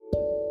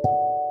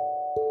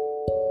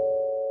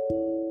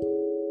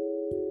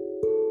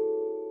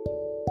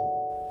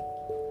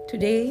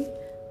Today,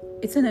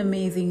 it's an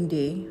amazing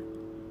day.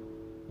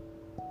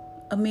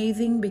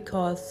 Amazing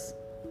because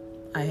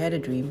I had a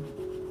dream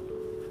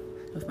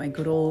of my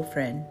good old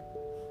friend,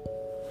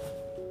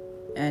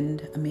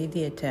 and I made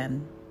the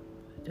attempt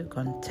to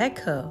contact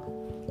her,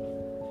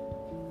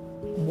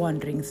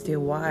 wondering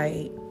still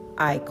why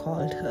I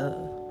called her.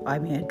 I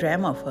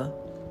dreamt of her.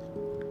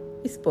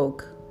 We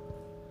spoke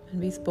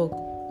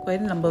quite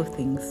a number of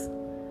things.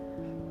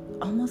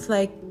 Almost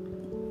like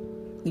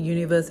the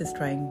universe is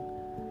trying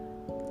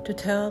to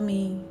tell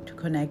me to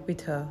connect with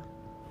her,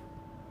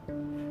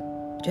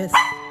 just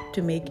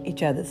to make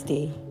each other's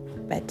day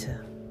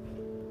better.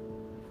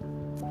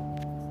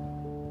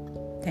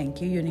 Thank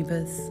you,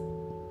 universe.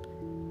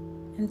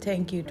 And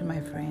thank you to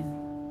my friend.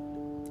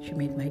 She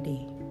made my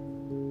day.